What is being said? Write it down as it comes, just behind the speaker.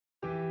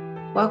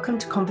Welcome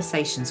to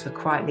Conversations with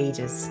Quiet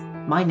Leaders.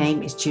 My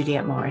name is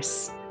Juliet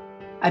Morris.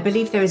 I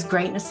believe there is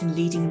greatness in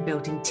leading and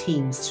building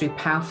teams through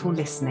powerful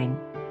listening,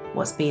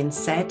 what's being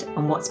said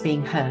and what's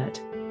being heard.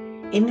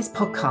 In this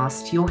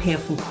podcast, you'll hear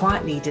from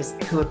quiet leaders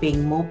who are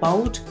being more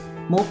bold,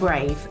 more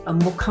brave,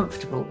 and more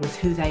comfortable with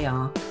who they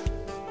are.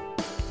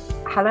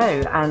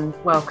 Hello and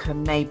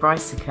welcome May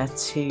Brysica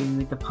to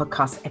the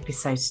podcast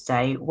episode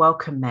today.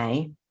 Welcome,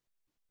 May.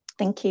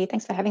 Thank you.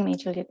 Thanks for having me,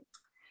 Juliet.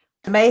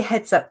 May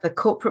heads up the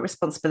corporate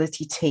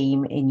responsibility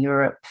team in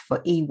Europe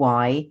for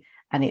EY,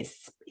 and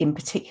it's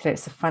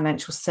a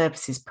financial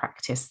services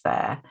practice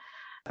there.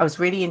 I was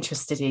really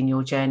interested in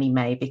your journey,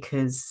 May,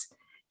 because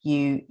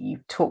you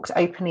talked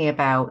openly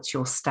about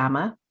your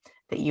stammer,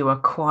 that you are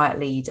a quiet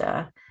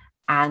leader,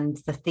 and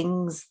the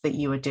things that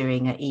you are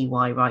doing at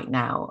EY right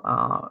now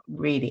are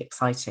really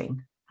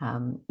exciting. So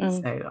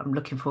I'm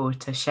looking forward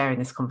to sharing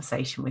this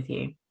conversation with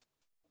you.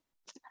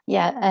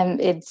 Yeah,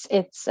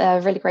 it's a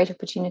really great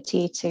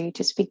opportunity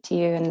to speak to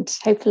you, and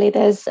hopefully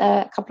there's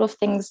a couple of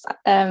things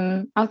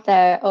out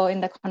there or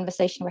in the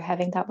conversation we're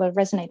having that will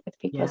resonate with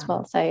people as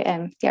well. So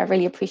I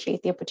really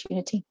appreciate the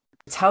opportunity.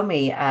 Tell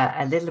me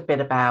a little bit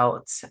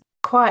about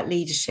quiet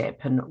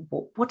leadership and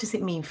what does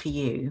it mean for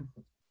you?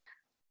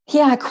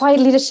 Yeah, quiet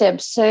leadership.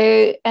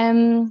 So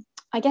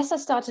I guess I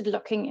started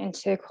looking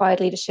into quiet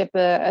leadership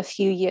a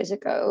few years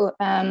ago.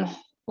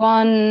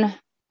 One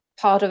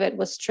part of it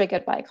was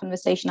triggered by a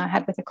conversation I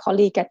had with a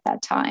colleague at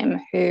that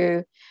time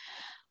who,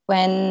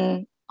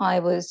 when I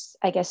was,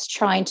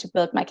 trying to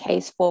build my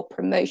case for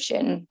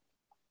promotion,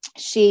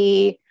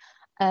 she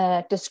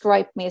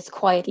described me as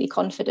quietly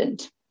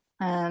confident,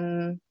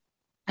 and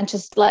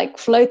just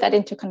flowed that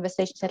into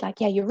conversation, said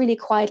yeah, you're really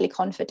quietly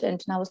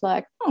confident. And I was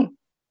like,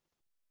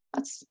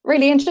 that's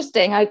really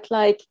interesting. I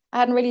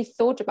hadn't really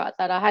thought about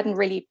that. I hadn't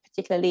really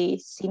particularly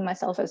seen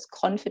myself as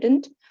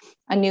confident.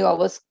 I knew I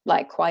was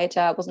quieter.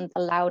 I wasn't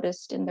the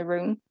loudest in the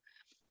room,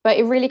 but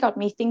it really got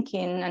me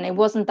thinking. And it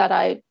wasn't that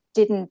I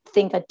didn't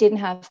think I didn't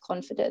have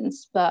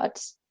confidence,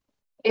 but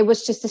it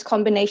was just this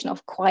combination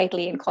of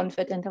quietly and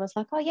confident. I was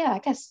like, oh yeah, I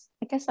guess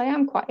I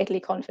am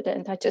quietly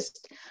confident. I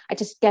just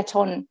get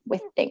on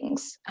with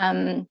things,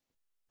 and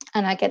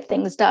I get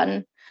things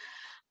done.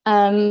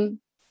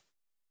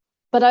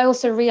 But I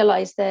also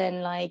realized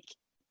then,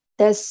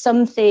 there's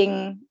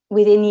something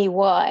within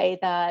EY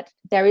that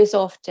there is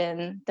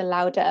often the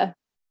louder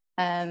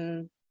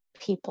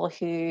people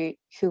who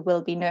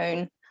will be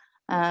known.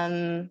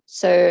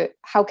 So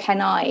how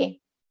can I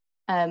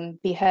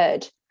be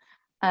heard?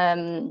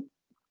 So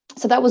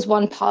that was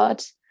one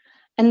part.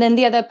 And then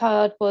the other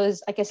part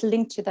was,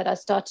 linked to that. I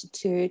started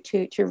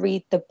to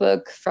read the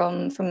book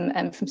from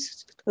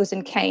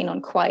Susan Cain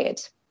on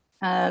quiet.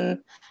 And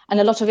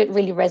a lot of it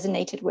really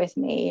resonated with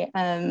me,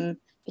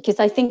 because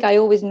I think I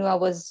always knew I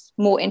was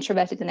more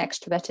introverted than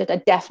extroverted. I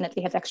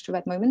definitely have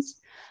extrovert moments,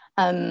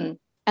 and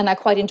I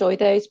quite enjoy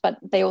those, but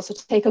they also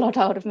take a lot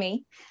out of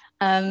me.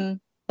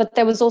 But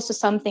there was also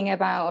something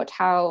about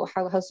how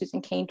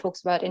Susan Cain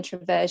talks about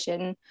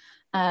introversion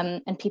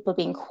and people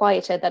being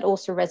quieter that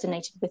also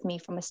resonated with me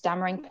from a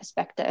stammering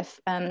perspective.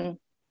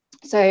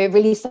 So I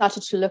really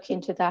started to look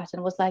into that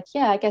and was I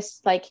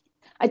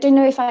don't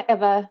know if I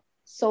ever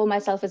saw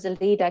myself as a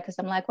leader, because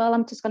I'm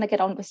I'm just going to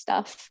get on with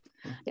stuff.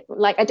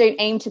 I don't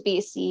aim to be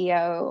a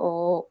CEO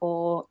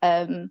or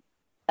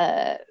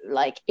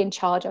in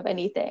charge of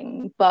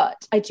anything,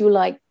 but I do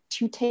like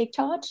to take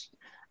charge,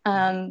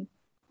 in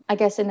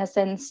a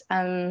sense,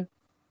 and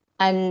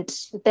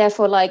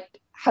therefore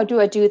how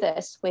do I do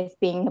this with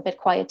being a bit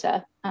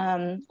quieter,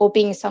 or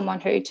being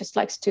someone who just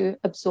likes to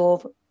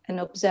absorb and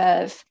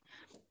observe,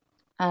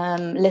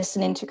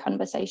 listen into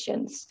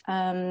conversations,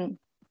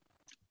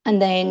 and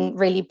then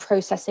really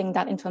processing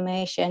that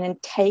information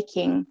and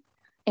taking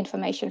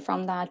information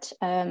from that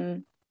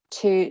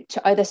to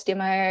either steer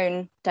my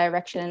own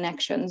direction and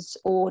actions,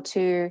 or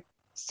to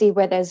see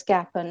where there's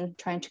gap and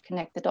trying to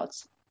connect the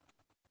dots.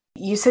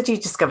 You said you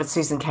discovered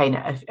Susan Cain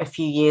a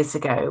few years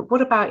ago.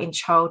 What about in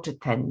childhood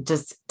then?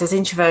 Does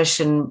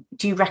introversion,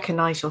 do you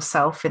recognise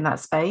yourself in that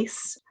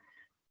space?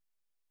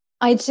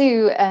 I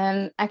do,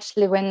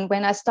 actually, when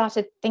I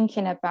started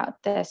thinking about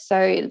this.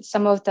 So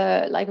some of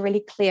the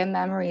really clear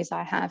memories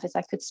I have is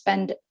I could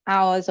spend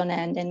hours on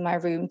end in my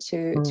room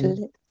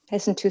to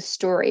listen to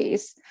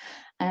stories.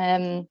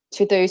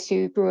 To those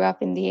who grew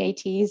up in the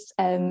 80s,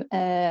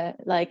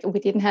 we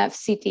didn't have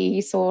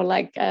CDs or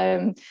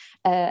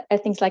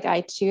things like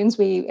iTunes.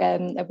 We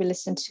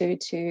listened to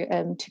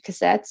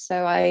cassettes.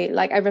 So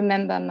I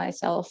remember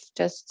myself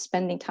just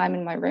spending time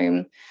in my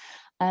room,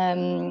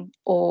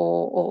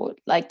 or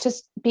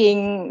just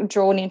being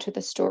drawn into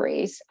the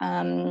stories.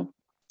 I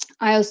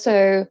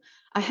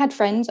had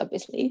friends,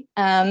 obviously,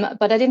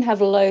 but I didn't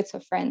have loads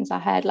of friends. I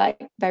had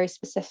very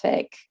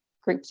specific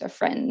groups of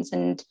friends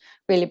and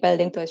really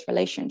building those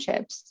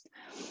relationships.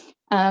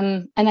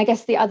 And I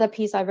guess the other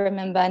piece I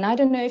remember, and I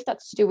don't know if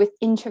that's to do with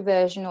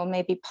introversion or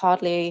maybe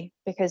partly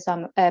because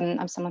I'm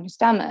someone who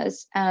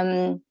stammers,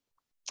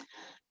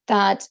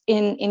 that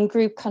in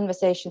group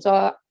conversations,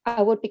 or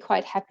I would be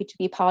quite happy to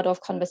be part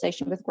of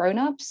conversation with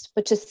grown-ups,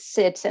 but just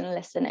sit and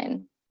listen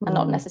in and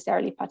not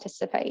necessarily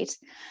participate.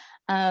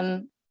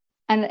 And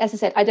as I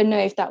said, I don't know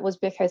if that was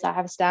because I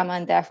have a stammer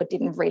and therefore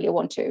didn't really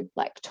want to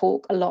like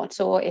talk a lot,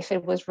 or if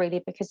it was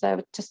really because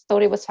I just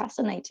thought it was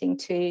fascinating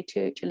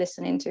to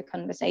listen into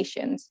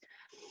conversations.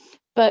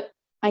 But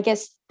I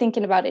guess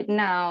thinking about it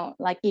now,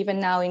 like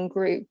even now in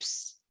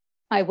groups,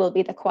 I will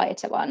be the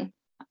quieter one.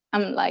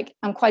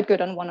 I'm quite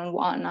good on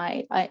one-on-one.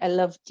 I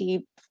love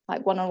deep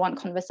like one-on-one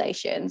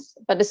conversations.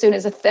 But as soon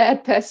as a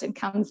third person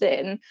comes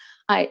in,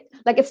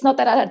 it's not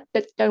that I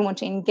don't want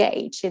to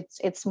engage.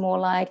 It's more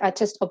like I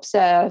just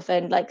observe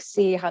and like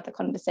see how the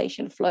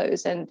conversation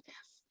flows and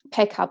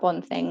pick up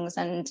on things.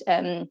 And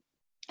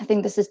I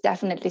think this is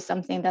definitely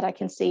something that I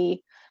can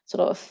see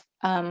sort of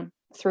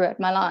throughout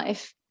my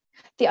life.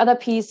 The other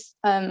piece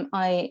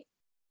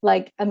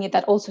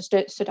that also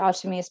stood out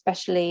to me,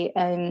 especially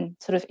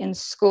sort of in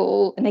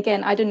school. And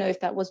again, I don't know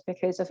if that was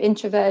because of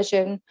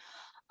introversion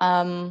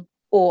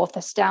or of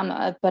the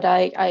stammer, but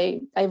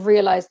I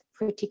realized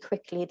pretty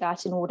quickly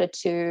that in order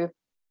to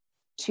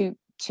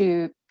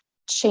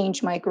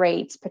change my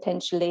grades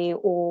potentially,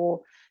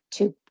 or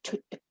to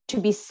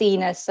be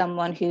seen as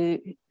someone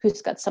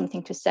who's got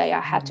something to say,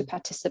 I had to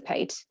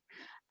participate.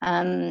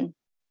 And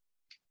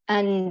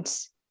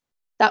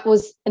that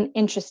was an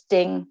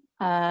interesting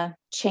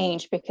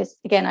change, because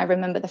again, I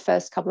remember the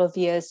first couple of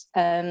years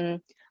I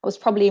was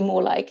probably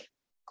more like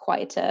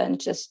quieter and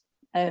just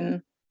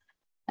trying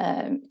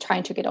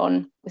to get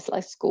on with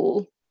like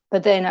school.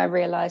 But then I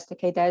realized,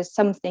 okay, there's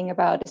something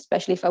about,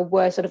 especially if I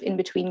were sort of in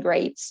between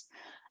grades,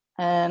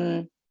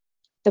 the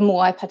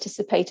more I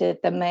participated,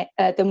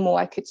 the more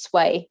I could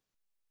sway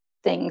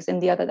things in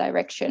the other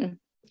direction.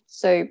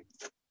 So,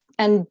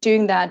 and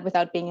doing that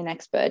without being an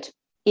expert,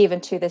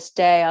 even to this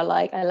day, I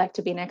like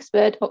to be an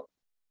expert,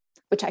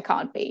 which I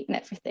can't be in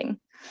everything.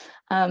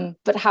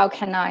 But how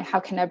can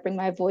I bring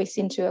my voice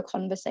into a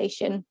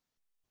conversation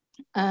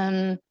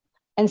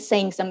and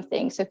saying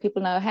something so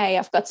people know, hey,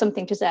 I've got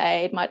something to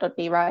say. It might not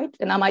be right,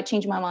 and I might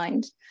change my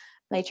mind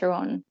later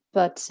on.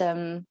 But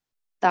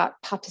that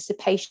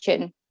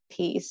participation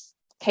piece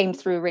came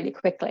through really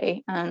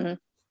quickly. And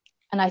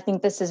I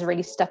think this has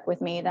really stuck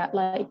with me, that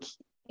like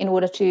in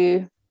order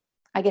to,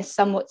 I guess,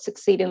 somewhat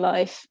succeed in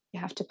life,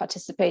 you have to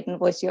participate and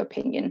voice your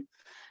opinion.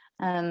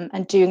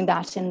 And doing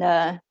that in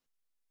the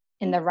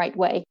right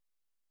way.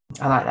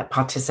 I like that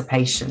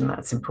participation.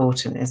 That's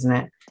important, isn't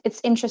it?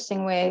 It's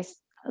interesting with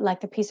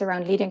like the piece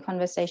around leading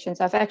conversations.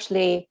 I've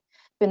actually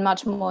been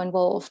much more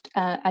involved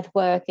at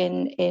work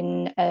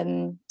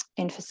in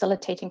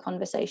facilitating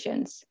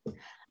conversations,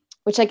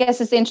 which I guess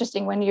is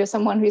interesting when you're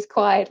someone who's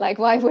quiet. Like,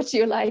 why would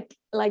you like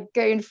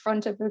go in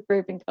front of a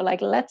group and go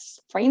like, let's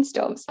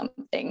brainstorm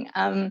something?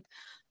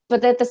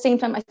 But at the same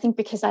time, I think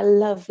because I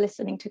love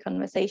listening to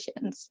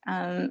conversations,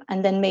 and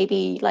then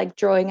maybe like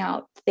drawing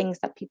out things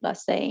that people are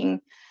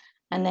saying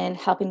and then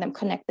helping them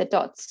connect the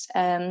dots.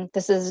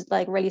 This is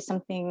like really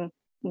something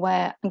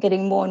where I'm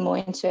getting more and more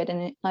into it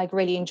and like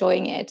really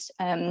enjoying it.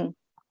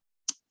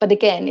 But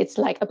again, it's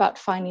like about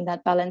finding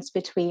that balance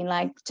between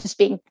like just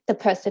being the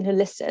person who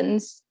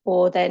listens,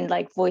 or then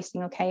like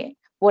voicing, okay,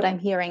 what I'm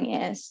hearing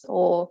is,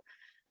 or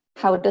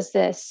how does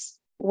this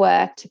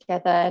work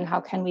together, and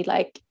how can we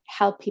like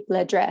help people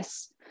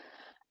address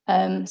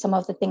some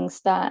of the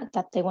things that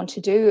they want to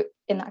do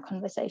in that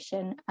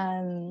conversation.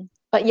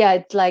 But yeah,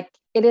 it's like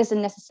it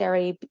isn't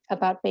necessarily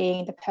about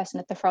being the person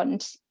at the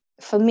front.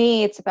 For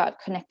me, it's about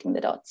connecting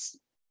the dots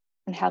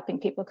and helping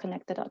people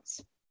connect the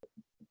dots.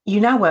 You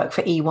now work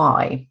for EY,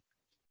 a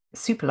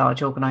super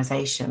large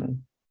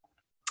organization.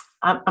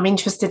 I'm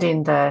interested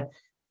in the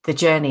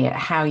journey at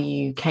how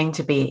you came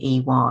to be at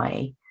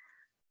EY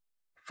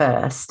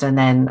first, and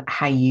then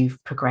how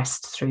you've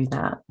progressed through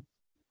that.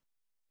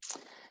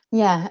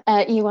 Yeah,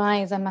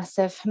 EY is a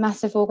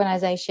massive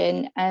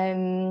organization.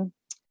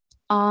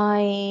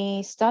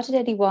 I started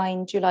at EY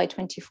in July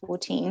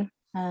 2014,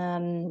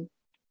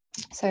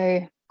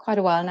 so quite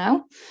a while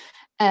now.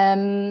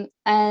 And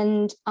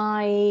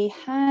I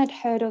had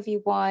heard of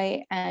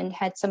EY and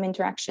had some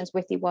interactions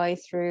with EY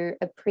through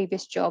a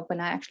previous job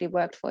when I actually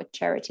worked for a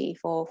charity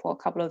for a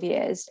couple of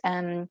years.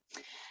 And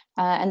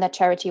that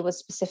charity was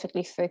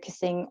specifically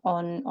focusing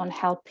on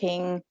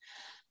helping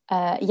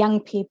young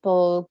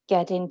people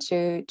get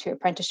into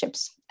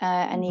apprenticeships,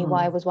 and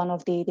EY was one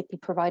of the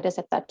providers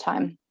at that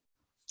time.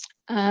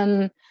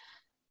 I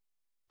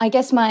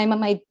guess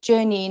my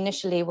journey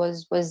initially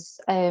was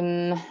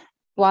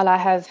while I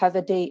have I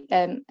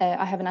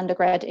have an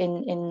undergrad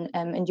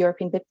in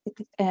European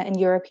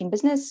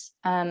business,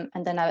 and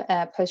then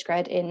a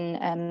postgrad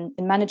in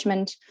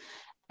management.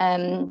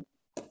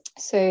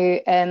 So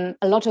a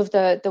lot of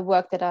the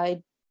work that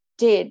I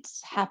did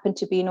happen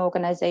to be in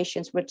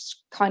organizations which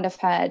kind of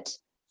had,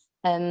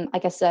 I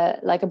guess,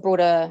 like a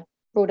broader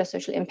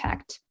social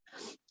impact.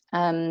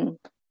 So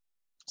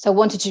I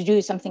wanted to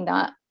do something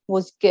that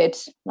was good.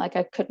 Like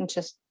I couldn't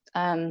just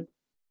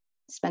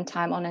spend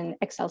time on an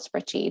Excel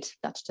spreadsheet.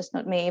 That's just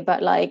not me.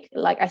 But like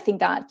I think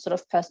that sort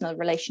of personal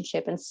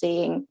relationship and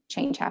seeing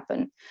change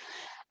happen.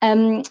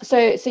 A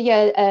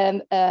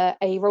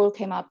role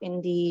came up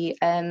in the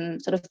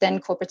sort of then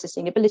corporate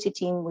sustainability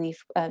team.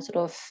 We've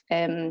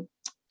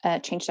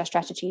changed our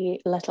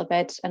strategy a little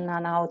bit, and are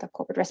now the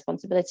corporate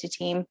responsibility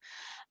team.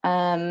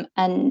 And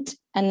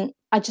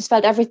I just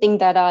felt everything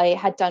that I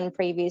had done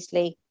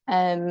previously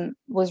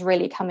was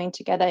really coming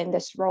together in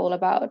this role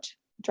about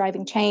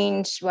driving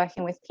change,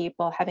 working with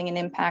people, having an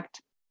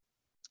impact.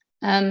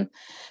 So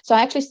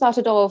I actually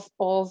started off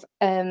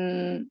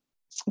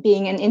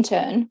being an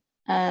intern.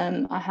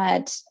 I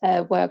had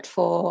worked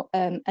for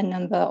a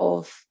number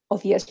of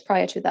years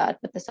prior to that,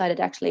 but decided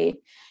actually,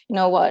 you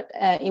know what,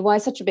 EY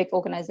is such a big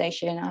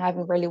organization. I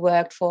haven't really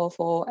worked for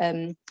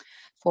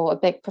a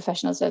big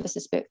professional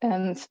services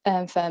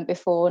firm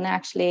before, and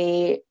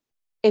actually,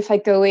 if I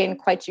go in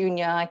quite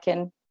junior, I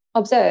can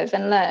observe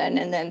and learn,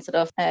 and then sort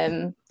of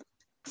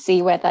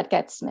see where that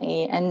gets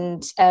me.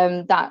 And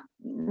that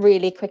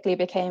really quickly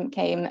became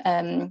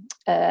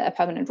a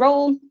permanent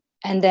role.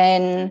 And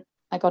then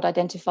I got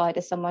identified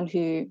as someone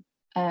who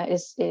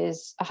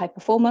is a high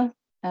performer.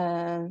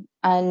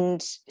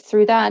 And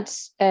through that,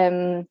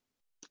 I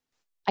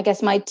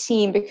guess my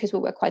team, because we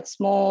were quite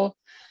small,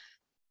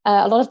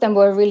 a lot of them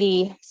were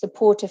really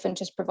supportive and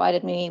just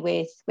provided me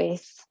with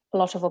a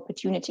lot of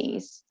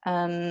opportunities.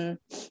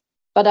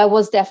 But I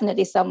was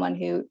definitely someone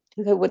who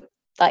would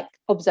like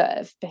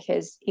observe,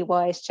 because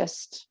EY is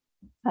just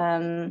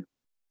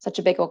such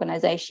a big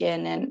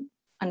organization and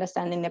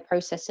understanding their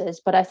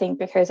processes. But I think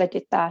because I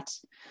did that,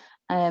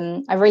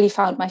 I really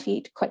found my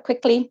feet quite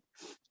quickly,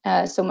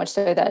 so much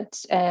so that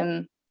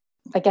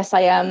I guess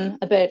I am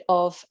a bit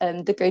of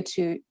the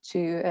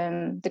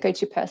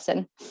go-to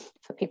person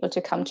for people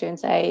to come to and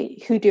say,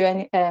 who do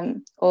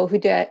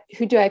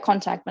I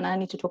contact when I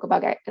need to talk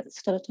about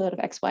sort of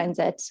X, Y, and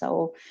Z.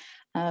 So,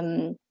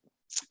 and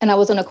I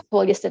was on a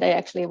call yesterday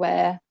actually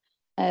where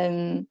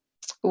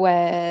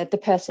the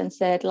person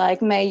said,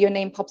 like, May, your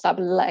name pops up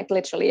like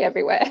literally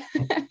everywhere.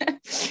 I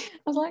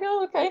was like,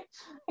 oh, okay,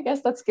 I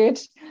guess that's good.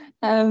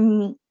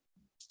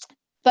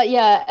 But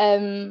yeah,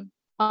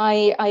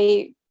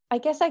 I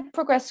guess I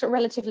progressed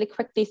relatively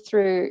quickly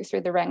through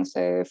the ranks.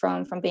 So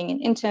from being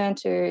an intern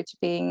to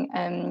being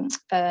an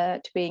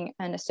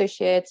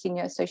associate,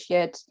 senior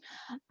associate,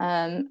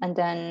 and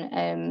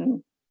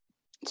then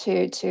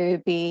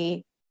to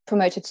be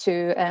promoted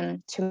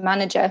to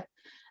manager.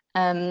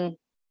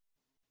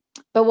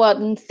 But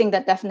one thing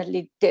that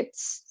definitely did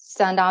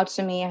stand out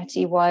to me at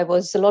EY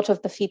was a lot of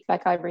the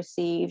feedback I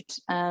received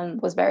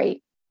was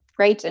very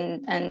great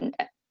and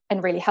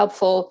really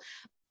helpful.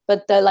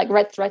 But the like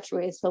red thread through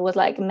it was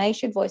like, May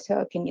should voice her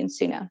opinion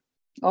sooner,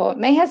 or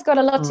May has got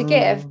a lot to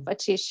give,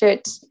 but she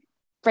should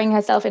bring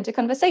herself into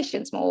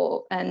conversations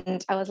more.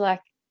 And I was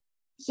like,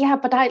 yeah,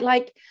 but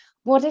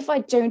what if I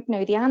don't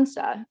know the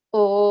answer,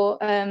 or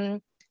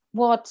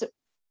what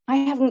I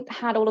haven't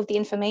had all of the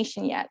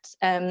information yet.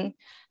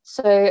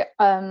 So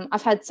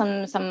I've had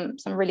some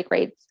really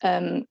great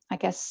I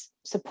guess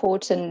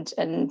support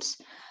and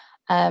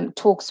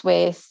talks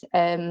with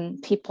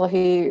people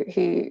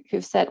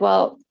who've said,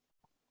 well,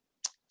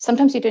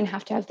 sometimes you don't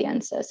have to have the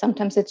answer.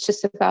 Sometimes it's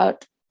just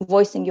about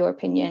voicing your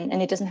opinion, and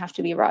it doesn't have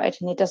to be right,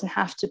 and it doesn't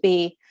have to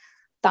be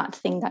that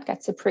thing that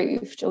gets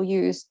approved or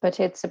used, but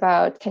it's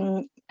about,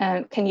 can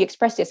you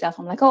express yourself?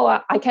 I'm like, oh,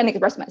 I can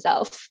express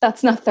myself.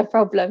 That's not the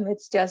problem.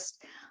 It's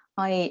just,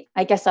 I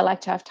guess I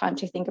like to have time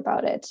to think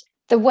about it.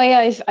 The way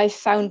I've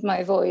found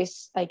my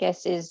voice, I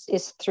guess,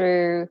 is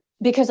through,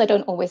 because I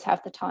don't always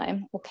have the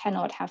time or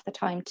cannot have the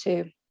time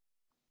to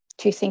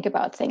think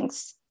about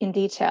things in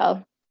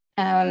detail,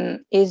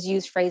 is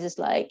use phrases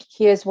like,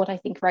 here's what I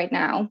think right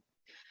now,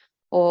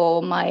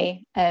 or my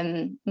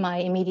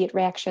immediate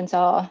reactions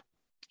are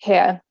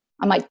here.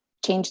 I might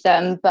change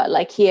them, but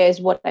like, here's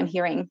what I'm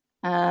hearing,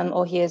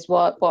 or here's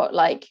what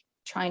like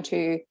trying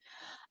to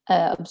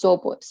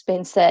absorb what's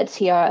been said.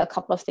 Here are a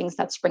couple of things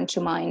that spring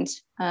to mind,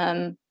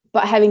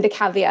 but having the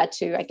caveat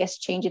to, I guess,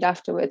 change it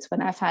afterwards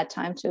when I've had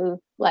time to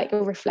like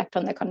reflect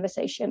on the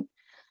conversation.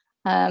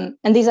 And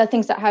these are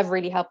things that have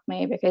really helped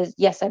me, because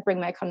yes, I bring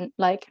my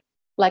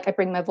I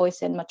bring my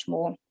voice in much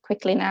more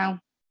quickly now,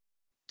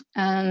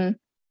 and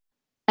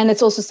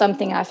it's also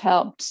something I've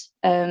helped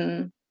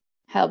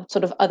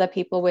sort of other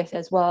people with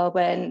as well,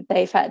 when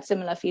they've had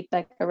similar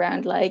feedback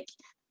around like,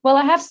 well,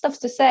 I have stuff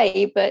to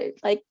say, but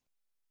like,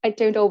 I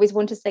don't always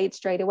want to say it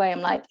straight away.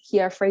 I'm like,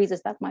 here are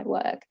phrases that might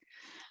work.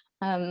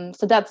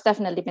 So that's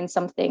definitely been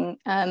something.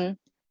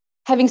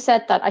 Having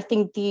said that, I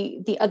think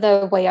the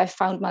other way I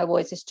found my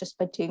voice is just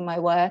by doing my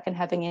work and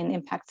having an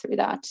impact through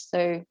that.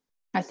 So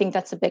I think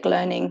that's a big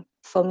learning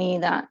for me,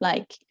 that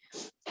like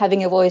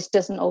having a voice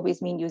doesn't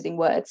always mean using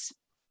words.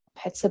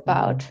 It's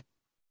about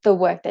the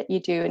work that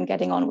you do and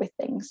getting on with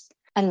things.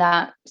 And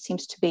that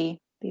seems to be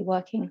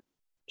working.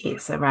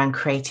 It's around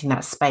creating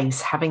that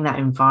space, having that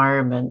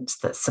environment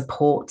that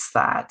supports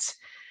that.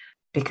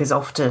 because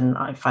often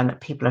I find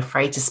that people are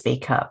afraid to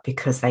speak up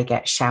because they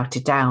get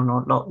shouted down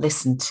or not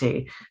listened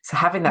to. So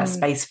having that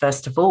space,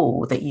 first of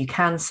all, that you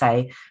can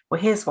say, well,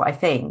 here's what I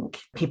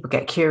think, people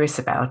get curious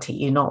about it.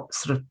 You're not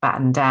sort of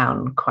battened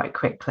down quite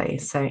quickly.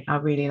 So I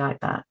really like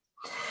that.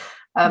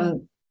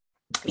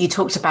 You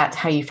talked about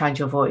how you found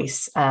your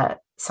voice.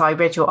 So I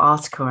read your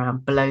article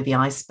around Below the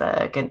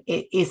Iceberg. And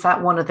is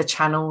that one of the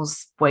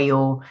channels where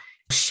you're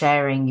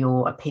sharing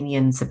your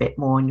opinions a bit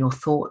more and your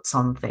thoughts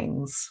on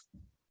things?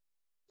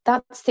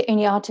 That's the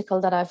only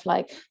article that I've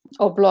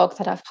or blog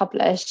that I've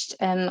published.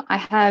 I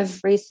have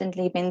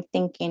recently been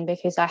thinking,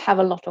 because I have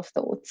a lot of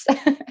thoughts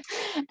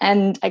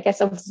and I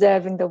guess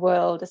observing the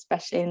world,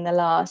 especially in the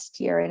last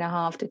year and a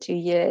half to 2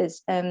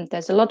 years,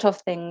 there's a lot of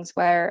things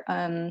where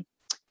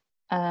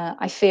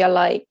I feel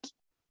like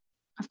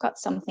I've got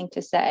something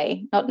to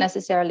say, not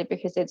necessarily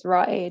because it's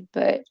right,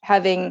 but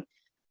having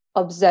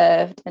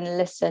observed and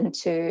listened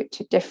to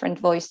different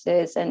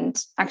voices,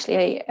 and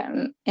actually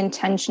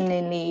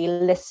intentionally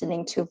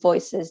listening to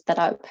voices that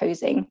are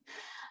opposing,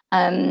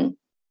 that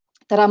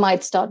I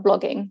might start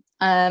blogging,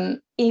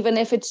 even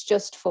if it's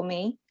just for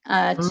me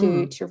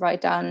to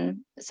write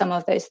down some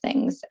of those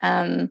things.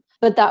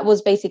 But that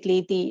was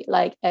basically the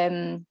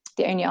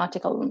only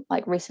article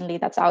recently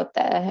that's out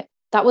there.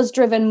 That was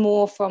driven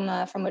more from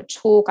a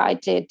talk I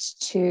did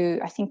to,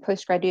 I think,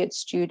 postgraduate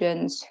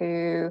students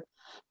who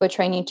were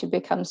training to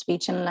become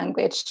speech and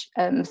language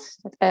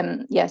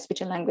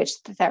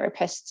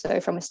therapists, so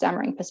from a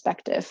stammering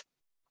perspective.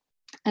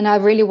 And I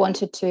really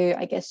wanted to,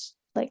 I guess,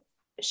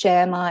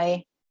 share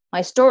my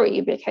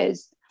story,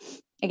 because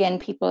again,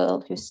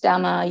 people who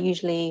stammer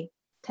usually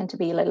tend to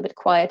be a little bit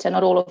quieter,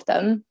 not all of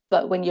them,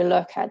 but when you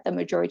look at the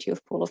majority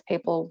of pool of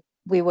people,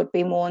 we would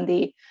be more on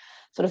the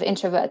sort of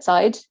introvert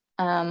side.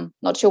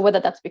 Not sure whether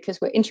that's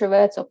because we're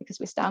introverts or because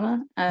we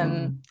stammer.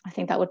 I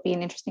think that would be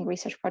an interesting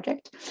research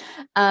project.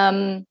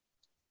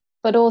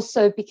 But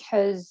also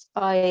because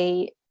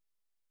I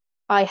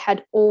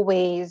had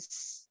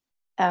always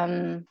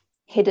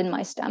hidden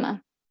my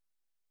stammer.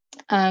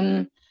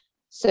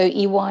 So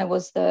EY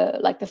was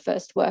the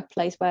first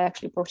workplace where I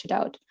actually brought it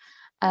out.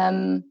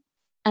 And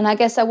I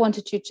guess I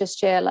wanted to just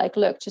share,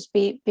 look, just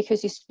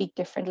because you speak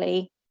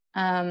differently,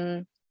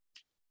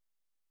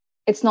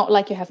 it's not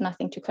like you have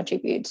nothing to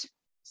contribute.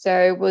 So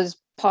it was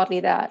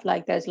partly that,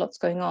 there's lots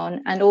going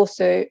on. And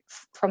also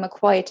from a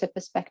quieter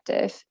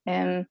perspective,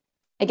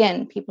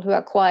 again, people who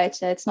are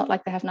quieter, it's not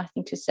like they have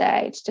nothing to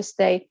say. It's just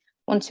they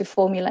want to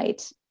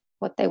formulate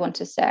what they want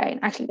to say.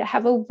 And actually they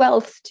have a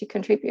wealth to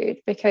contribute,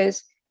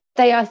 because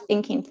they are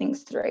thinking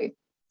things through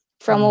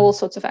from all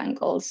sorts of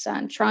angles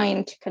and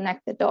trying to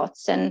connect the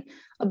dots and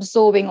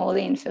absorbing all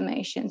the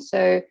information.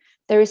 So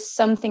there is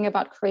something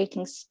about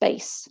creating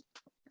space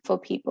for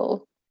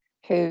people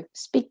who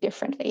speak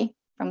differently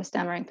from a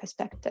stammering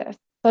perspective,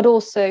 but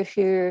also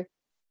who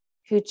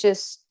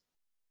just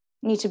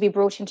need to be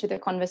brought into the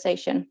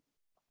conversation,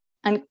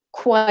 and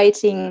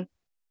quieting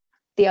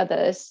the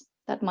others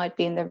that might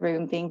be in the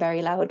room being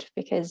very loud,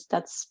 because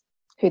that's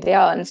who they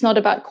are. And it's not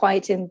about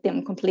quieting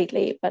them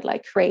completely, but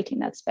creating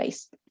that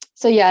space.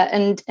 So yeah,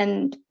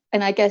 and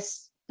I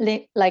guess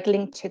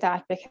linked to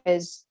that,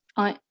 because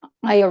I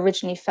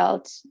originally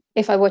felt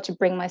if I were to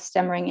bring my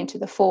stammering into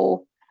the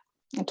fore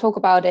and talk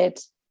about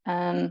it,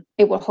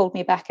 it will hold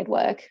me back at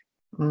work.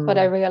 But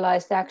I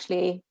realized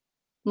actually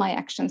my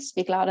actions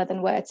speak louder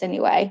than words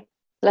anyway.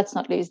 Let's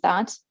not lose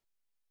that.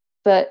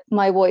 But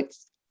my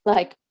voice,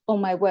 all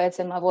my words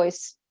and my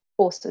voice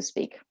also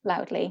speak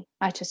loudly.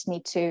 I just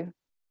need to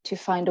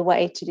find a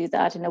way to do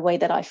that in a way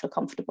that I feel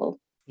comfortable.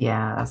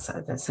 Yeah,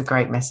 that's a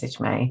great message,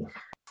 May.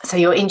 So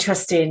you're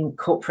interested in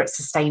corporate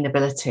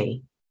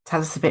sustainability. Tell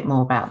us a bit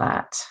more about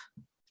that.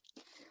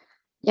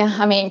 Yeah,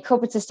 I mean,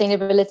 corporate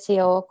sustainability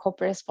or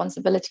corporate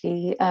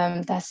responsibility,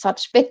 they're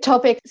such big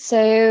topics.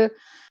 So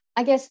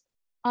I guess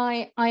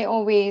I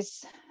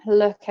always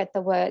look at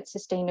the word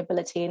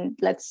sustainability, and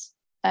let's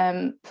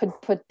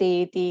put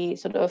the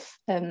sort of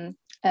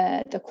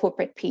the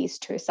corporate piece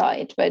to a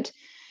side. But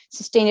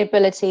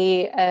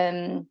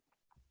sustainability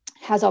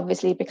has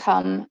obviously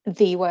become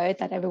the word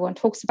that everyone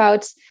talks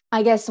about.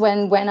 I guess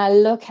when I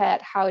look at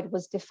how it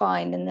was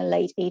defined in the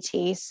late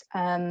 80s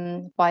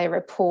by a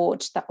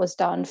report that was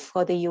done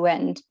for the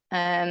UN,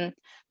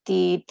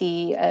 the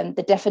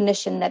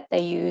definition that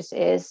they use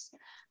is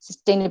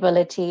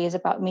sustainability is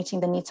about meeting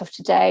the needs of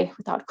today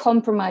without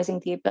compromising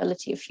the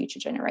ability of future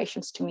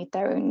generations to meet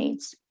their own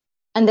needs.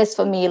 And this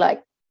for me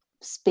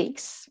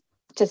speaks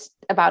just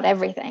about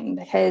everything,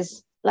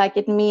 because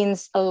it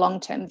means a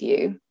long-term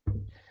view.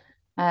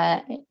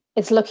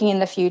 It's looking in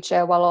the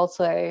future while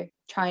also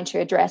trying to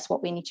address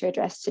what we need to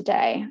address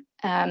today.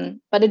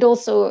 But it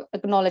also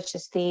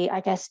acknowledges the,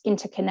 I guess,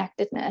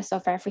 interconnectedness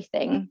of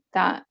everything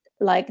that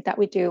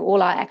we do.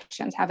 All our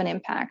actions have an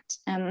impact.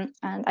 And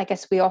I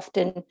guess we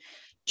often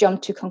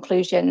jump to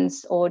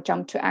conclusions or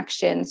jump to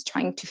actions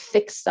trying to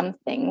fix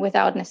something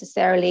without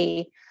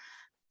necessarily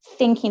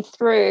thinking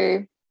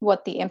through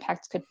what the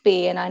impacts could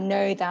be. And I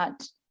know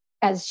that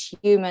as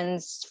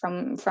humans,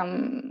 from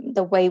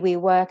the way we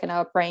work in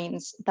our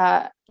brains,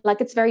 that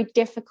like it's very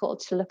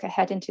difficult to look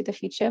ahead into the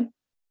future,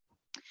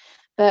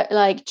 but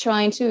like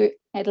trying to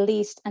at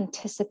least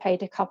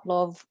anticipate a couple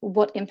of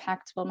what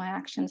impact will my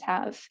actions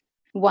have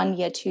 1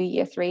 year, 2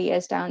 year, 3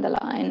 years down the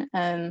line.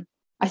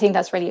 I think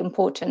that's really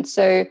important.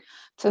 So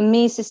for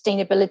me,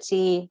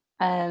 sustainability,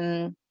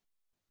 and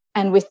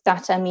with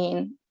that I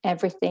mean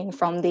everything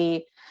from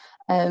the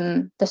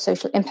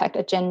social impact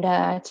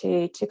agenda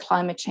to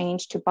climate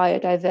change, to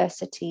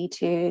biodiversity,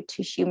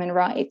 to human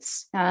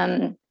rights,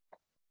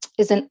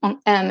 is an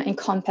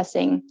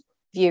encompassing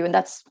view, and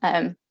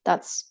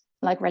that's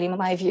like really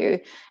my view,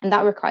 and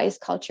that requires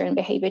culture and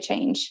behavior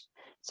change.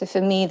 So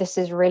for me, this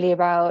is really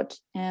about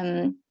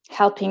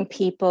helping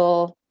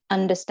people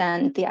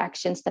understand the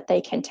actions that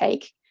they can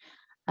take,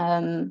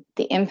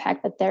 the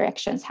impact that their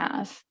actions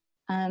have,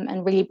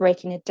 and really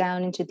breaking it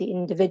down into the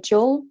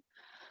individual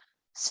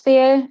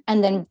sphere,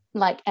 and then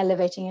like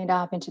elevating it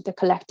up into the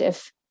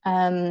collective.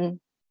 And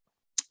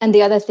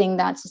the other thing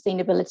that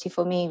sustainability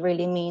for me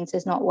really means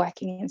is not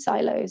working in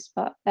silos,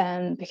 but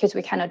because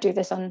we cannot do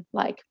this on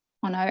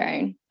our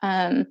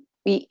own.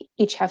 We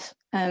each have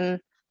a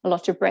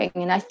lot to bring.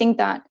 And I think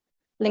that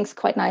links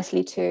quite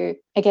nicely to,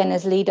 again,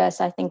 as leaders,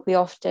 I think we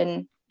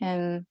often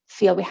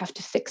feel we have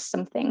to fix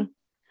something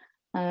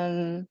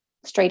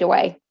straight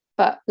away.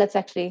 But let's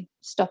actually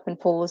stop and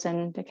pause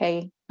and,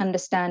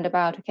 understand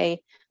about,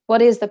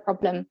 what is the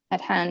problem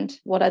at hand?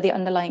 What are the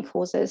underlying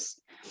causes?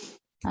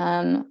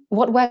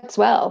 What works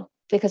well?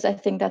 Because I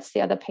think that's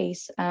the other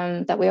piece,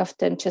 that we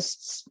often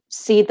just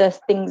see the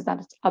things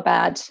that are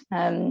bad,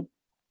 and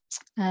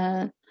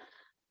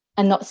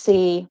not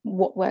see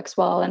what works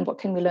well and what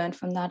can we learn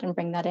from that and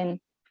bring that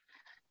in.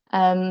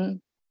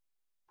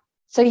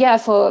 So yeah,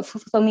 for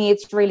me,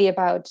 it's really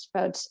about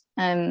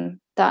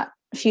that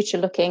future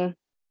looking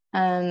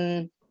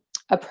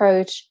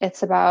approach.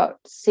 It's about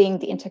seeing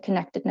the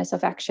interconnectedness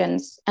of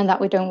actions, and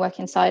that we don't work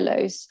in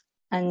silos,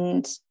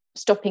 and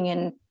stopping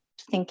and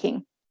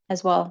thinking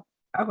as well.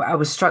 I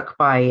was struck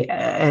by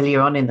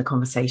earlier on in the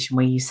conversation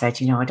where you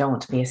said, I don't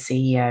want to be a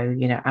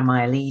CEO, am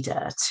I a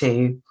leader,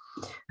 to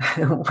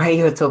where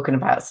you're talking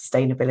about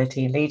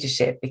sustainability and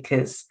leadership,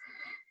 because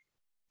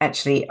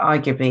actually,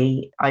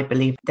 arguably, I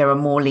believe there are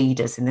more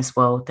leaders in this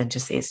world than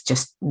it's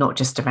just not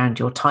just around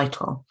your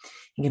title.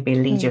 You can be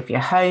a leader of your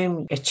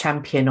home, a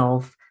champion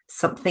of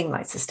something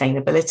like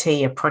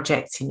sustainability, a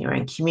project in your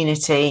own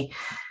community.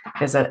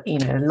 There's a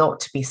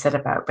lot to be said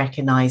about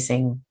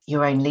recognizing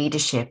your own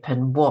leadership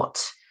and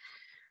what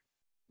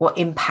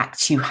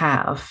impact you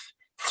have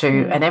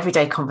through an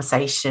everyday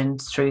conversation,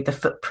 through the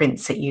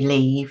footprints that you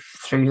leave,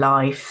 through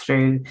life,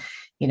 through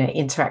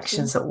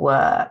interactions at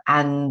work.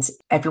 And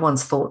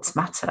everyone's thoughts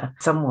matter.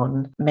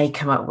 Someone may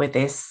come up with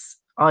this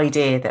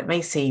idea that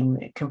may seem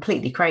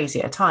completely crazy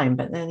at a time,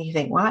 but then you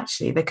think, well,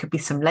 actually, there could be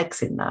some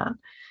legs in that.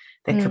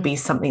 There could be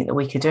something that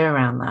we could do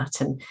around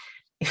that. And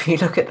if you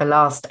look at the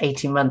last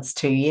 18 months,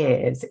 2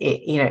 years,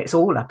 it's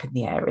all up in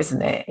the air,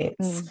 isn't it?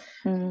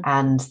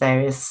 And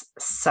there is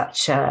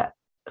such a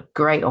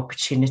great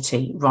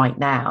opportunity right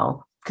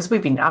now, because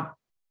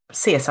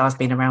CSR has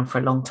been around for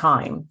a long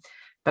time,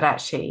 but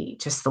actually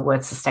just the word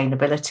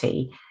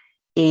sustainability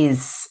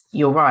is,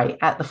 you're right,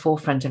 at the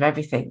forefront of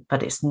everything,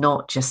 but it's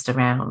not just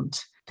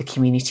around the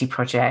community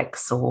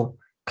projects or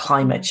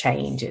climate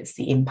change. It's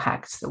the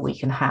impact that we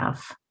can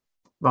have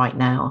right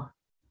now.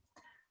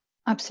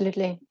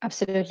 Absolutely.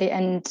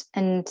 And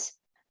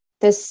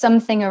there's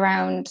something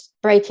around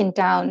breaking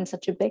down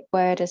such a big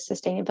word as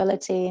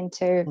sustainability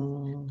into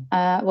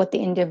what the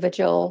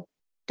individual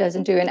does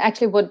and do. And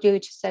actually what you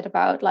just said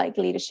about like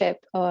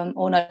leadership,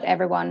 or not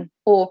everyone,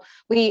 or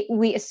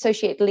we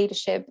associate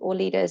leadership or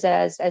leaders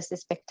as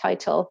this big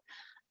title.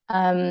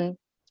 And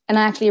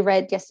I actually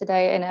read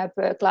yesterday in a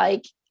book,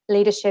 like,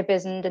 leadership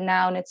isn't a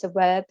noun, it's a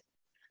verb.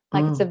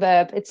 Like it's a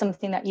verb, it's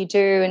something that you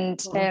do.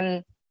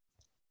 And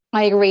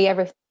I agree,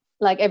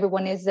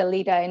 everyone is a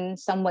leader in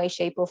some way,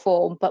 shape or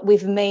form, but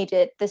we've made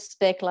it this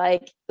big,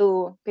 like,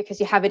 because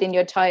you have it in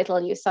your title,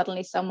 you're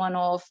suddenly someone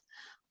of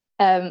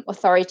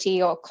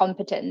authority or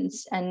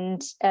competence.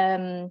 And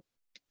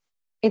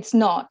it's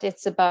not,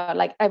 it's about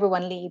like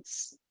everyone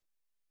leads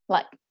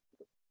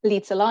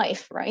a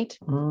life, right?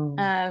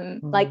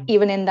 Like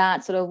even in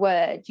that sort of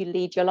word, you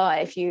lead your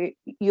life, you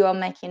are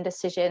making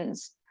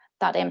decisions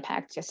that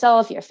impact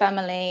yourself, your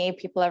family,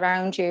 people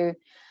around you.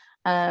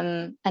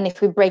 And if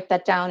we break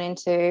that down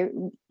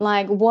into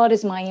like, what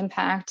is my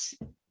impact?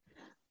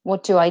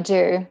 What do I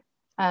do?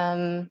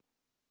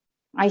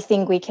 I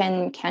think we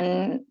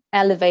can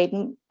elevate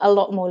a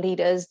lot more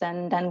leaders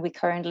than we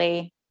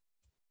currently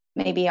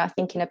maybe are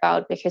thinking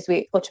about, because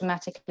we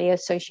automatically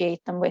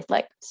associate them with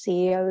like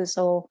CEOs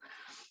or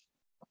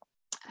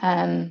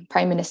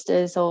prime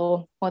ministers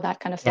or that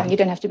kind of thing. You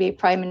don't have to be a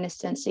prime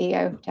minister and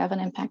CEO to have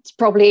an impact. It's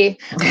probably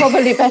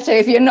better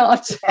if you're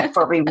not.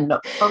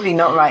 Probably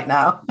not right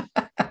now.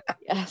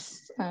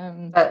 Yes.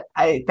 But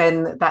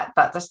then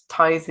that just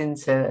ties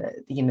into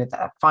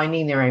that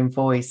finding your own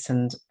voice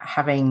and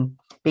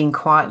being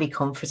quietly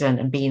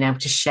confident and being able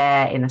to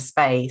share in a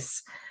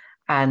space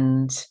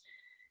and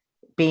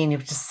being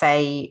able to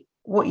say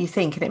what you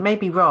think, and it may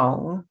be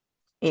wrong,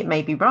 it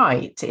may be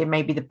right, it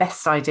may be the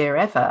best idea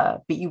ever,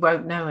 but you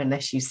won't know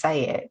unless you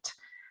say it.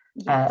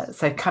 Yes.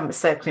 So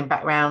circling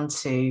back round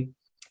to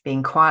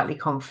being quietly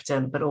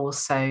confident, but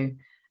also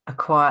a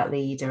quiet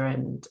leader,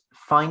 and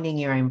finding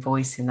your own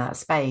voice in that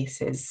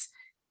space is,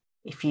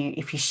 if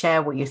you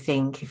share what you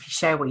think, if you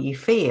share what you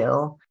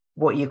feel,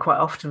 what you quite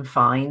often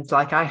find,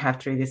 like I have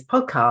through this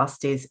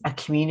podcast, is a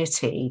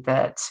community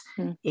that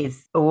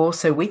is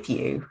also with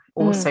you,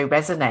 also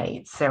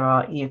resonates. There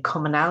are,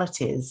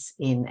 commonalities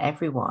in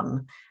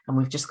everyone, and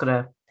we've just got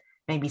to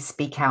maybe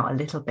speak out a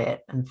little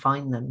bit and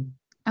find them.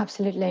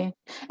 Absolutely.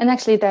 And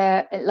actually,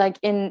 there, like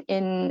in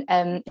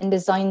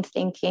design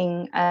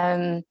thinking,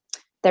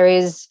 there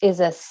is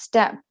a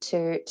step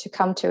to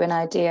come to an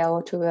idea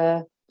or to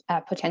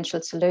a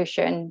potential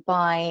solution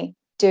by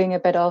doing a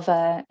bit of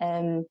a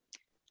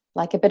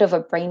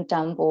brain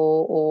dump,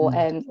 or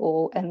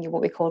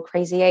what we call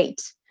crazy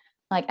eight.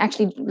 Like,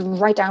 actually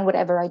write down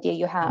whatever idea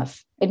you have.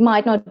 It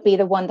might not be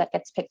the one that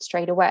gets picked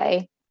straight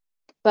away,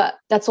 but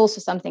that's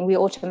also something we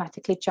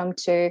automatically jump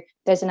to.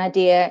 There's an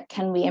idea,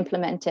 can we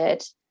implement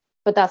it?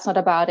 But that's not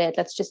about it.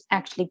 Let's just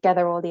actually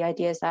gather all the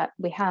ideas that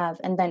we have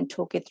and then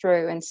talk it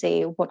through and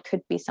see what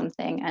could be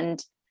something.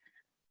 And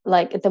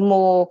like, the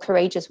more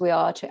courageous we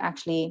are to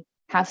actually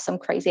have some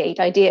crazy eight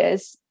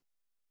ideas,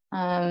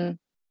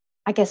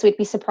 I guess we'd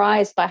be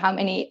surprised by how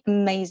many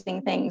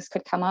amazing things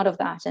could come out of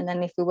that. And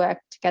then if we work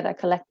together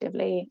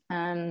collectively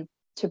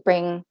to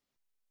bring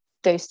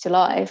those to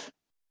life,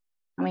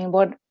 I mean,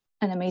 what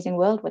an amazing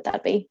world would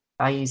that be?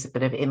 I use a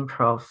bit of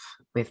improv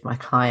with my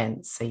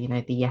clients. So,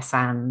 the yes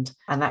and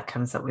that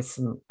comes up with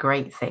some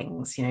great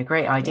things,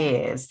 great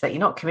ideas that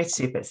you're not committed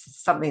to, but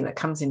it's something that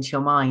comes into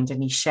your mind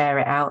and you share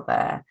it out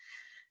there.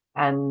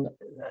 And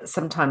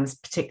sometimes,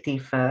 particularly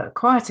for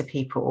quieter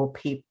people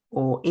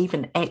or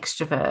even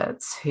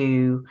extroverts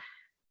who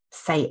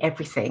say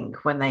everything,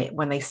 when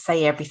they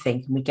say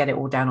everything and we get it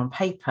all down on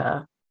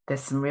paper,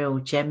 there's some real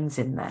gems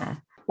in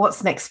there.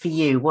 What's next for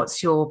you?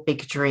 What's your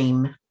big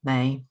dream,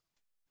 May?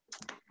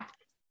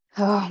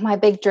 Oh, my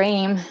big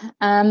dream.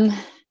 I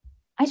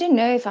don't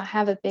know if I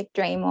have a big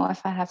dream or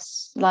if I have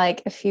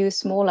like a few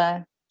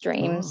smaller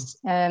dreams.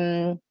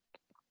 I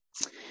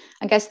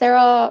guess there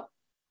are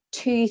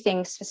two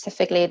things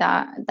specifically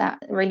that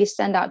really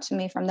stand out to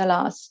me from the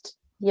last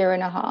year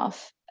and a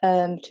half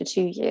to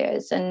 2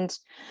 years. And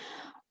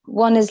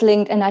one is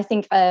linked, and I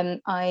think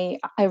I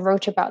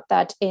wrote about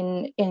that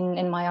in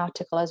my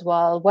article as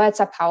well. Words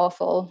are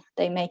powerful.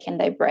 They make and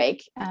they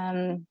break.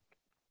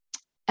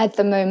 At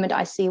the moment,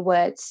 I see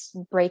words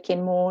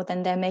breaking more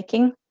than they're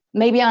making.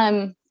 Maybe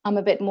I'm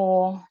a bit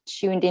more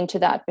tuned into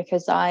that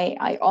because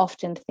I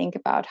often think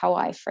about how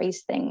I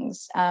phrase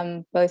things,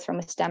 both from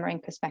a stammering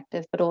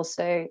perspective, but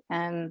also,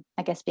 I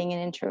guess, being an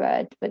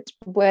introvert. But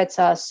words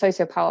are so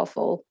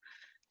powerful.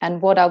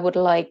 And what I would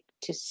like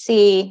to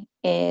see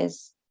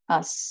is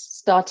us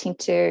starting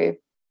to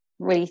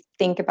really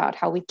think about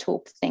how we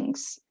talk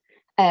things,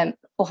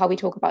 or how we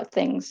talk about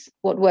things,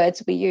 what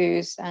words we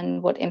use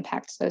and what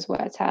impacts those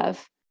words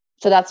have.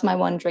 So that's my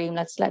one dream.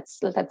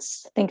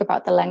 Let's think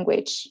about the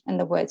language and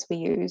the words we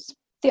use.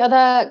 The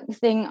other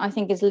thing I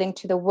think is linked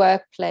to the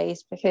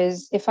workplace,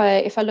 because if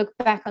I look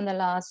back on the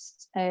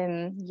last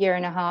year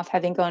and a half,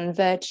 having gone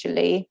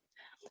virtually,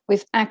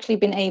 we've actually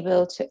been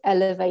able to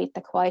elevate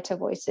the quieter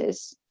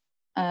voices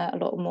a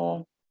lot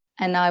more.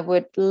 And I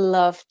would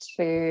love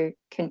to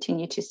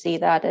continue to see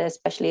that,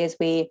 especially as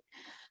we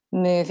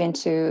move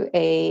into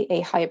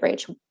a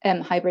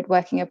hybrid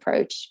working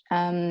approach.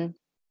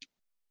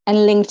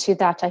 And linked to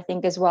that, I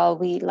think as well,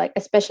 we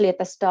especially at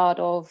the start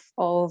of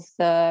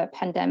the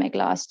pandemic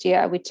last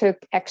year, we took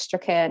extra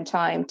care and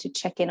time to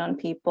check in on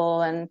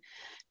people and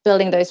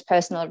building those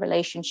personal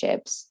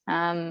relationships.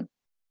 And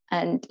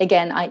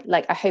again,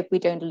 I hope we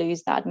don't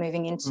lose that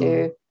moving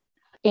into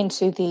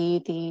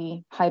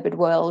the hybrid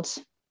world,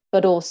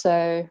 but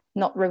also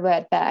not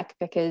revert back,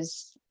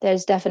 because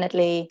there's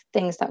definitely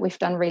things that we've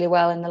done really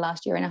well in the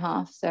last year and a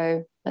half.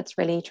 So let's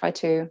really try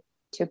to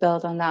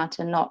build on that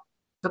and not.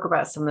 Talk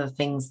about some of the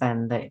things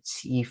then that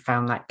you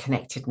found, that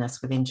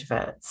connectedness with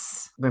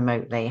introverts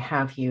remotely. How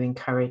have you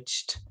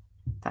encouraged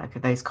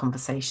those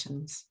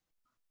conversations?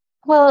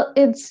 Well,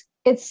 it's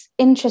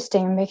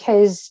interesting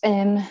because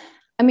and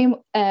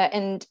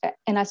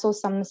I saw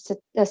some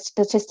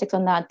statistics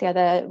on that the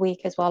other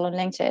week as well on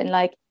LinkedIn.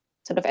 Like,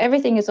 sort of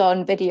everything is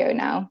on video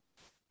now.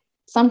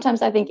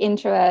 Sometimes I think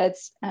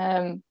introverts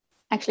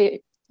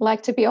actually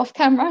like to be off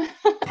camera.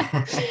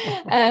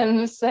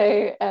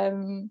 So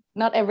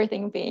not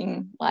everything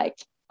being like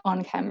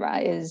on camera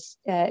is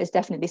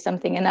definitely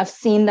something. And I've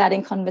seen that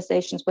in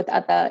conversations with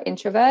other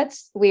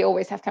introverts. We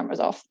always have cameras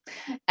off,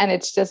 and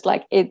it's just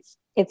like it's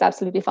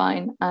absolutely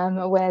fine.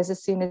 Whereas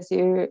as soon as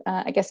you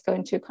I guess go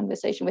into a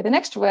conversation with an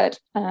extrovert,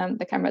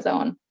 the cameras are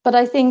on. But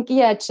I think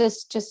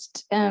just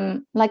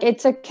like,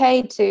 it's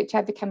okay to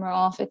have the camera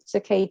off. It's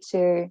okay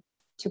to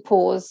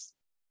pause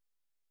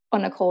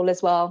on a call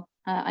as well.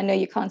 I know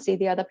you can't see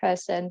the other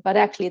person, but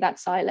actually that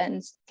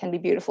silence can be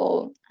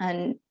beautiful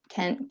and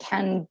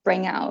can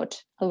bring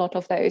out a lot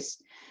of those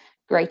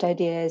great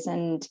ideas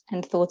and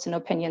thoughts and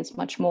opinions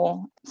much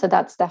more. So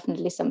that's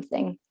definitely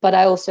something. But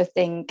I also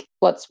think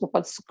what's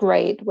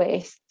great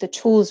with the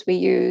tools we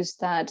use,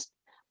 that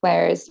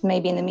whereas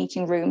maybe in the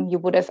meeting room you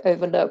would have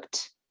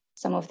overlooked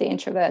some of the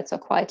introverts or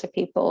quieter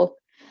people,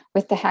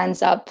 with the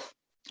hands up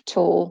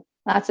tool,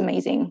 that's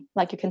amazing.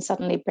 Like, you can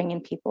suddenly bring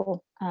in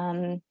people.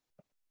 And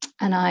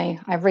I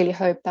really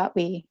hope that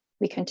we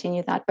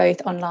continue that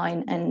both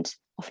online and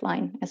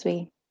offline as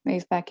we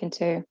move back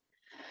into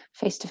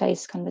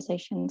face-to-face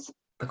conversations.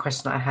 The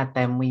question I had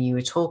then when you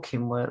were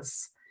talking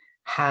was,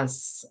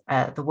 has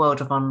the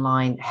world of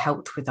online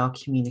helped with our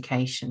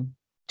communication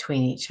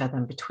between each other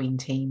and between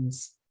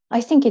teams?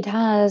 I think it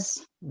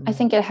has. I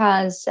think it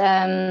has.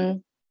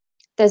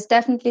 There's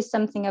definitely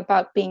something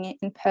about being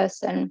in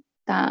person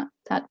that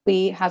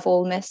we have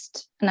all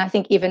missed. And I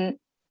think even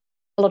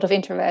a lot of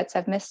introverts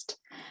have missed.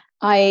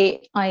 I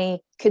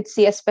could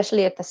see,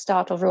 especially at the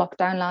start of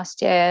lockdown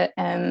last year,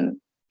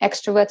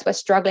 extroverts were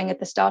struggling at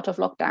the start of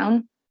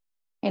lockdown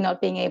in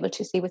not being able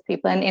to see with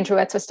people, and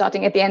introverts were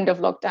starting at the end of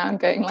lockdown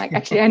going like,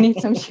 actually I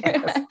need some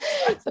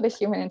sort of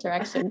human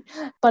interaction.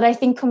 But I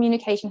think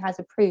communication has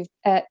improved.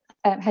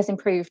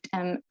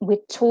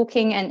 We're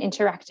talking and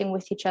interacting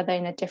with each other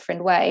in a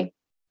different way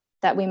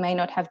that we may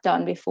not have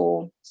done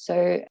before.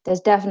 So there's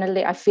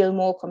definitely, I feel,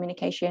 more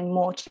communication,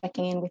 more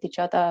checking in with each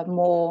other,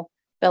 more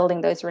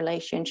building those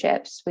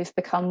relationships. We've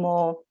become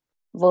more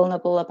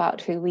vulnerable about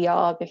who we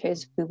are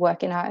because we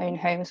work in our own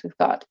homes. We've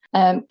got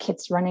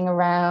kids running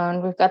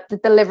around. We've got the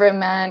delivery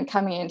man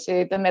coming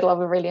into the middle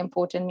of a really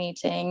important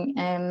meeting,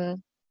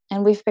 and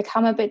we've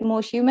become a bit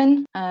more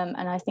human.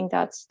 And I think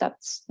that's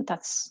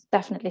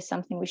definitely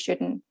something we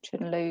shouldn't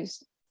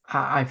lose.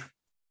 I've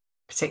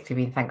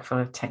particularly been thankful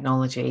of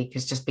technology,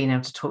 because just being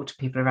able to talk to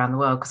people around the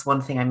world, because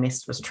one thing I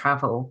missed was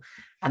travel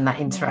and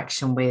that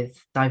interaction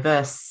with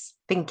diverse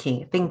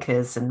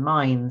thinkers and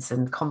minds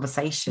and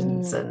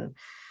conversations. And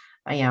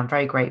I'm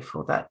very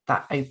grateful that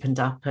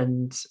opened up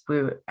and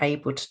we were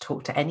able to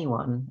talk to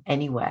anyone,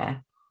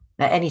 anywhere,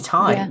 at any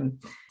time.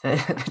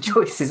 The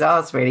choice is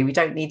ours, really. We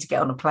don't need to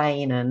get on a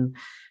plane and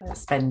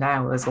spend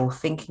hours or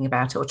thinking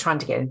about it or trying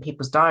to get in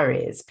people's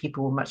diaries.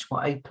 People were much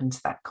more open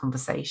to that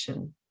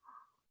conversation.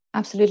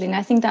 Absolutely. And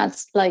I think that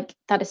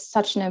is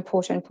such an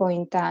important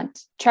point, that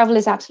travel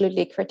is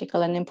absolutely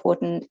critical and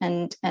important.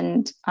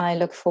 And I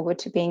look forward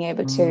to being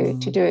able to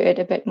do it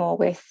a bit more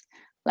with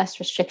less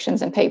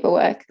restrictions and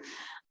paperwork.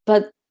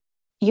 But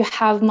you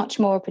have much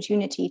more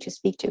opportunity to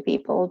speak to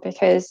people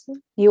because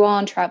you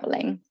aren't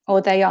traveling or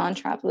they aren't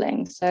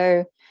traveling.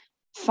 So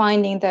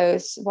finding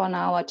those 1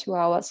 hour, 2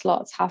 hour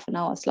slots, half an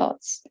hour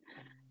slots,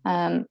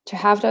 to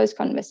have those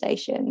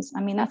conversations,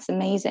 I mean, that's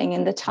amazing.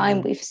 And the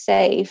time we've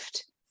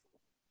saved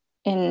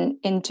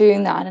in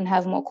doing that and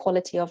have more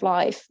quality of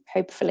life,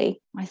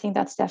 hopefully, I think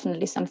that's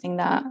definitely something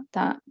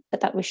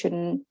that we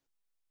shouldn't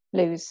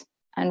lose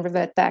and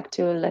revert back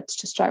to let's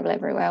just travel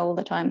everywhere all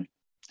the time.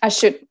 I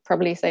should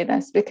probably say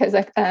this because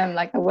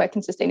I work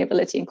in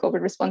sustainability and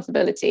corporate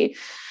responsibility,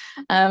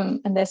 and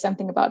there's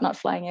something about not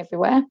flying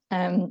everywhere.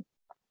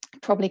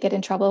 Probably get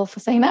in trouble for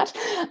saying that,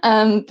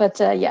 but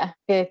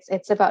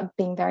it's about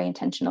being very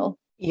intentional.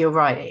 You're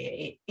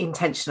right,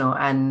 intentional.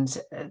 And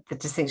the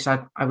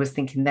distinction I was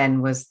thinking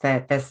then was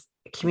that there's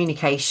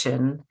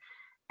communication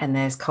and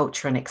there's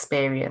culture and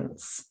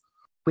experience.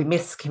 We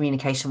miss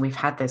communication. We've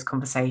had those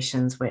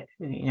conversations where,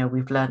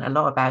 we've learned a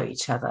lot about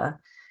each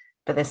other,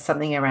 but there's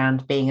something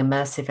around being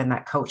immersive in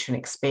that culture and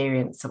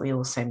experience that we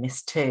also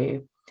miss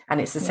too. And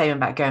it's the same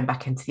about going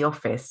back into the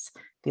office.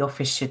 The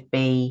office should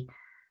be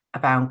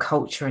about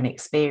culture and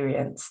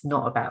experience,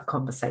 not about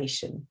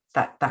conversation.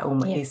 That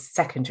almost is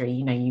secondary.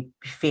 You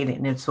feel it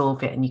and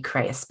absorb it, and you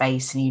create a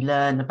space and you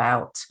learn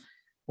about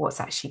what's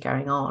actually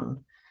going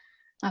on.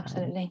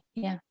 Absolutely.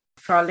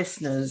 For our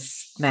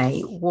listeners,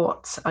 May,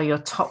 what are your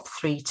top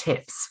 3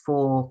 tips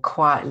for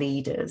quiet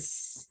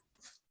leaders?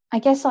 I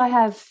guess I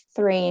have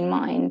 3 in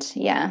mind.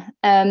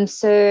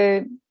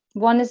 So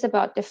one is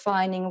about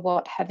defining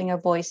what having a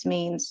voice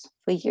means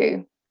for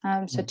you.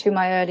 So to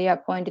my earlier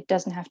point, it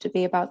doesn't have to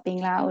be about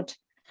being loud.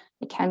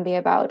 It can be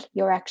about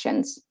your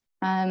actions.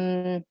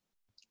 And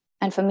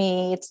for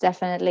me, it's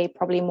definitely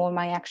probably more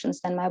my actions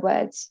than my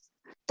words.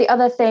 The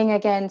other thing,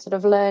 again, sort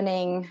of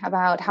learning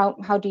about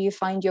how do you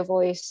find your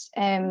voice,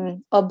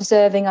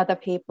 observing other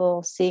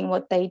people, seeing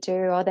what they do,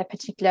 are there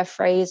particular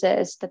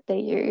phrases that they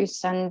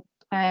use, and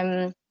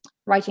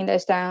writing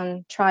those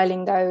down,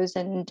 trialing those,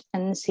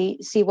 and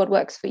see what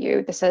works for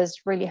you. This has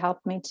really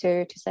helped me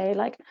to say,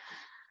 like,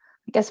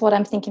 I guess what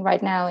I'm thinking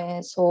right now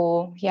is,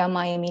 or here are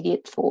my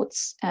immediate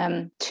thoughts,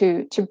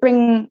 to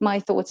bring my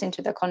thoughts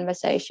into the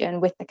conversation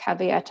with the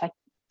caveat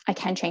I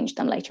can change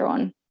them later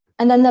on.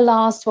 And then the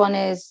last one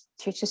is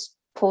to just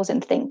pause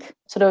and think,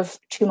 sort of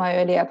to my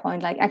earlier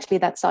point, like actually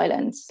that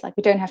silence, like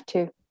we don't have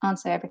to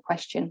answer every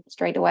question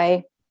straight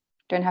away,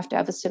 don't have to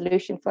have a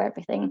solution for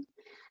everything.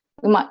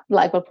 We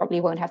probably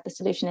won't have the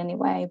solution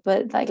anyway,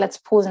 but like let's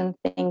pause and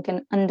think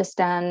and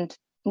understand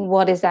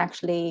what is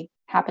actually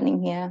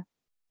happening here,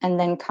 and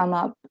then come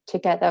up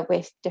together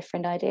with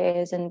different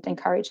ideas and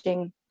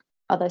encouraging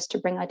others to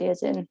bring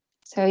ideas in.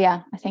 So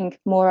yeah, I think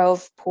more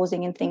of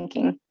pausing and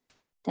thinking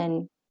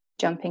than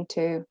jumping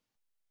to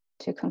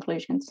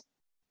conclusions.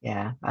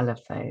 Yeah, I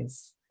love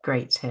those.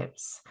 Great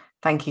tips.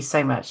 Thank you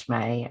so much,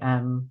 May.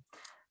 I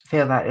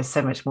feel that there's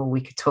so much more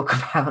we could talk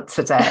about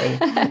today.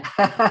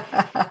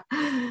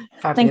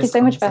 Thank you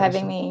so much for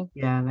having me.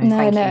 Yeah,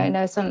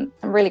 no, some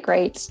really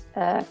great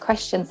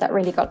questions that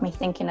really got me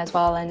thinking as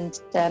well. And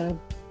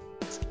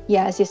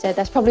yeah, as you said,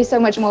 there's probably so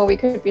much more we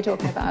could be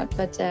talking about.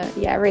 But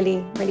yeah, I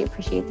really, really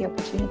appreciate the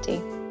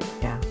opportunity.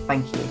 Yeah,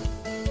 thank you.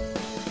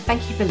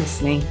 Thank you for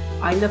listening.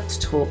 I love to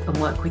talk and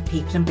work with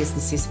people and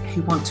businesses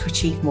who want to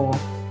achieve more.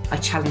 I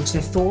challenge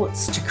their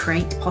thoughts to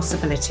create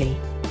possibility.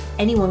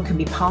 Anyone can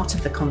be part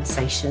of the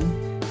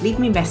conversation. Leave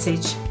me a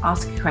message,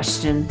 ask a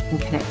question,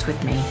 and connect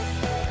with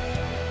me.